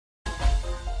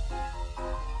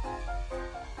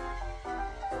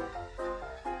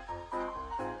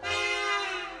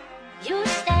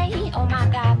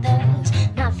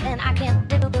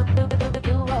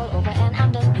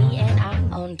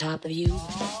about the view.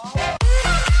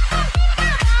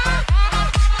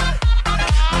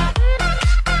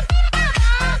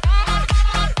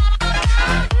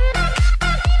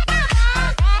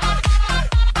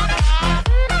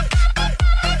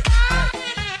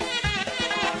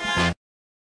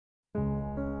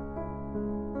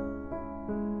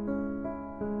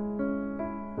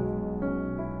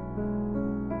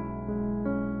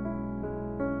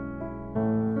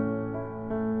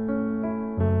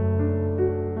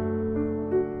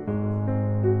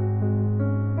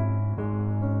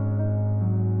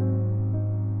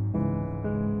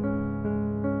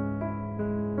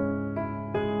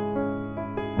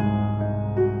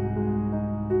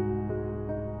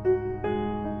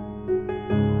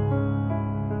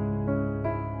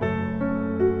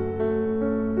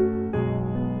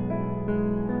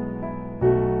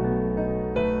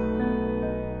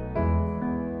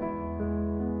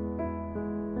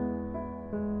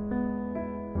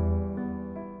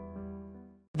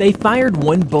 They fired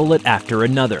one bullet after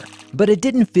another, but it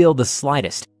didn't feel the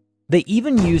slightest. They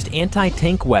even used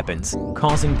anti-tank weapons,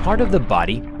 causing part of the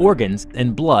body, organs,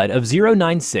 and blood of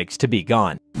ᶫᵒᵛᵉᵧ to be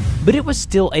gone. But it was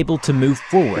still able to move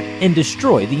forward and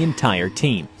destroy the entire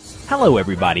team. Hello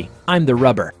everybody, I'm the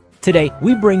Rubber. Today,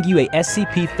 we bring you a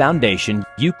SCP Foundation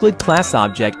Euclid class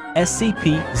object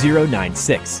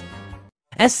SCP-096.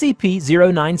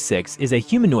 SCP-096 is a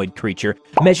humanoid creature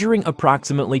measuring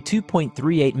approximately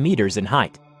 2.38 meters in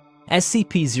height.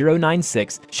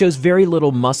 SCP-096 shows very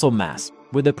little muscle mass,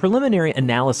 with a preliminary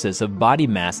analysis of body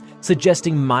mass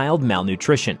suggesting mild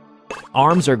malnutrition.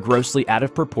 Arms are grossly out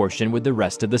of proportion with the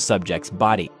rest of the subject's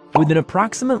body, with an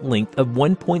approximate length of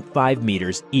 1.5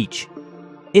 meters each.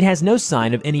 It has no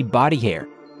sign of any body hair,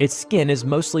 its skin is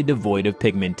mostly devoid of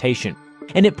pigmentation,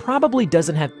 and it probably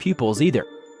doesn't have pupils either.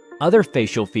 Other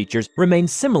facial features remain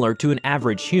similar to an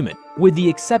average human, with the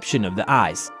exception of the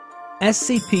eyes.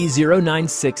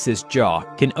 SCP-096's jaw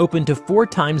can open to 4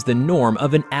 times the norm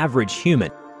of an average human.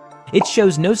 It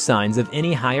shows no signs of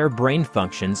any higher brain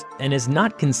functions and is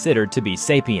not considered to be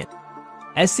sapient.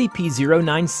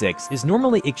 SCP-096 is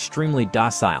normally extremely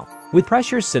docile, with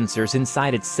pressure sensors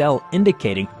inside its cell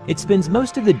indicating it spends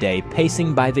most of the day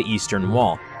pacing by the eastern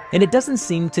wall, and it doesn't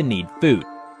seem to need food.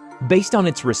 Based on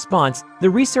its response,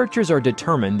 the researchers are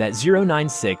determined that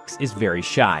 096 is very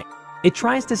shy. It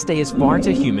tries to stay as far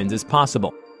to humans as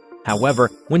possible. However,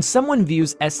 when someone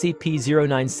views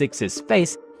SCP-096's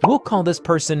face, we'll call this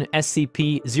person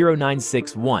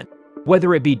SCP-096-1.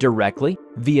 Whether it be directly,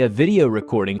 via video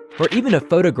recording, or even a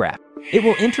photograph, it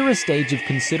will enter a stage of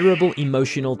considerable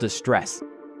emotional distress.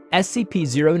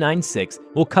 SCP-096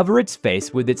 will cover its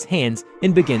face with its hands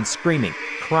and begin screaming,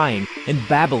 crying, and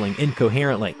babbling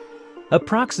incoherently.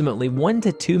 Approximately 1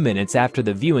 to 2 minutes after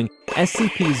the viewing,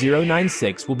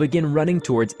 SCP-096 will begin running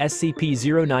towards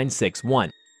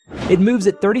SCP-096-1. It moves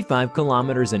at 35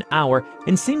 kilometers an hour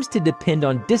and seems to depend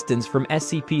on distance from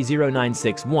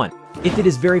SCP-096-1. If it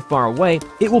is very far away,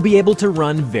 it will be able to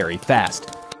run very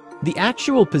fast. The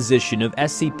actual position of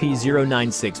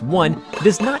SCP-096-1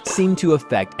 does not seem to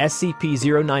affect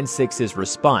SCP-096's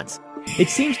response. It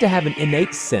seems to have an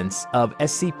innate sense of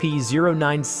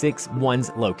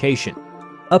SCP-096-1's location.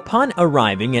 Upon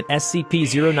arriving at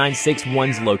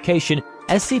SCP-096-1's location,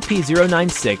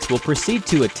 SCP-096 will proceed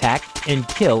to attack and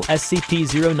kill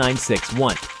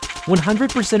SCP-096-1.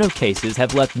 100% of cases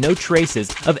have left no traces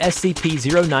of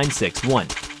SCP-096-1.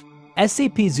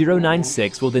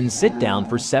 SCP-096 will then sit down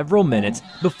for several minutes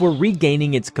before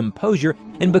regaining its composure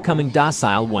and becoming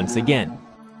docile once again.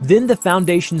 Then the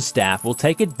Foundation staff will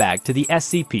take it back to the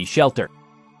SCP shelter.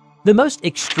 The most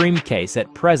extreme case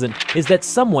at present is that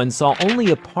someone saw only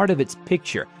a part of its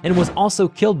picture and was also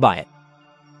killed by it.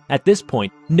 At this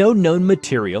point, no known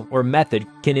material or method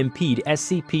can impede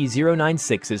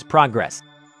SCP-096's progress.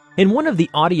 In one of the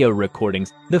audio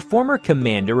recordings, the former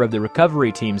commander of the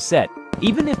recovery team said,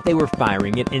 even if they were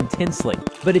firing it intensely,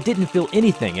 but it didn't feel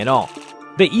anything at all.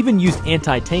 They even used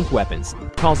anti-tank weapons,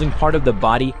 causing part of the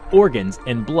body, organs,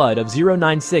 and blood of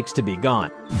 096 to be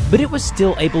gone. But it was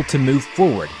still able to move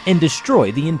forward and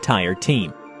destroy the entire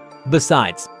team.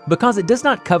 Besides, because it does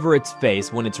not cover its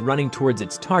face when it's running towards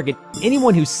its target,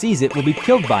 anyone who sees it will be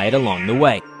killed by it along the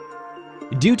way.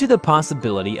 Due to the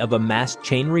possibility of a mass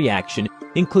chain reaction,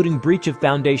 including breach of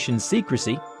Foundation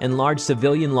secrecy and large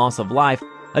civilian loss of life,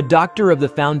 a doctor of the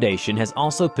Foundation has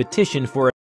also petitioned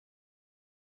for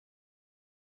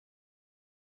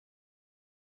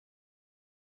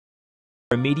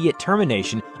immediate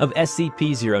termination of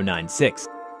SCP-096.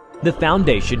 The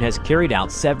Foundation has carried out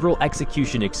several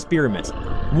execution experiments,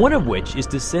 one of which is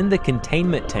to send the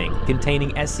containment tank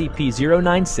containing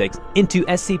SCP-096 into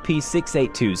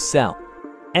SCP-682's cell.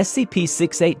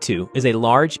 SCP-682 is a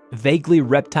large, vaguely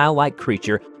reptile-like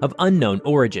creature of unknown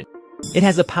origin. It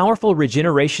has a powerful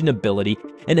regeneration ability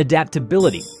and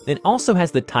adaptability, and also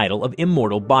has the title of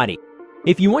Immortal Body.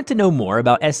 If you want to know more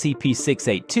about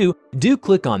SCP-682, do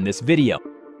click on this video.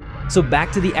 So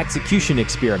back to the execution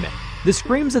experiment. The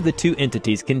screams of the two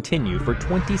entities continue for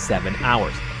 27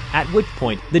 hours, at which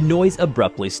point the noise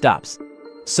abruptly stops.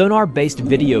 Sonar-based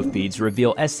video feeds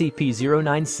reveal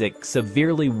SCP-096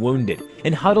 severely wounded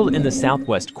and huddled in the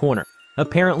southwest corner,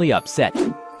 apparently upset.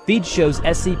 Feed shows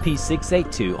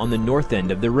SCP-682 on the north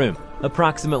end of the room,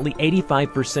 approximately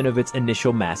 85% of its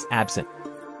initial mass absent.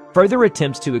 Further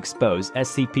attempts to expose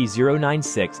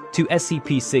SCP-096 to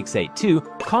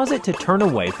SCP-682 cause it to turn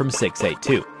away from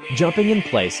 682, jumping in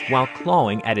place while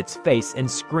clawing at its face and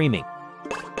screaming.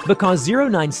 Because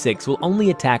 096 will only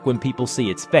attack when people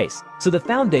see its face, so the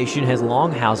Foundation has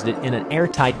long housed it in an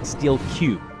airtight steel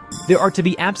cube. There are to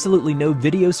be absolutely no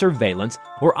video surveillance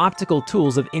or optical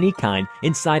tools of any kind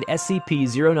inside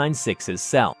SCP-096's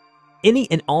cell. Any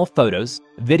and all photos,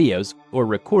 videos, or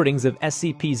recordings of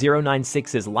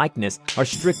SCP-096's likeness are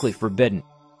strictly forbidden.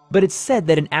 But it's said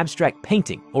that an abstract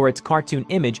painting or its cartoon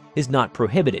image is not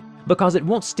prohibited because it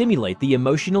won't stimulate the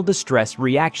emotional distress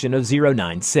reaction of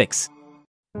 096.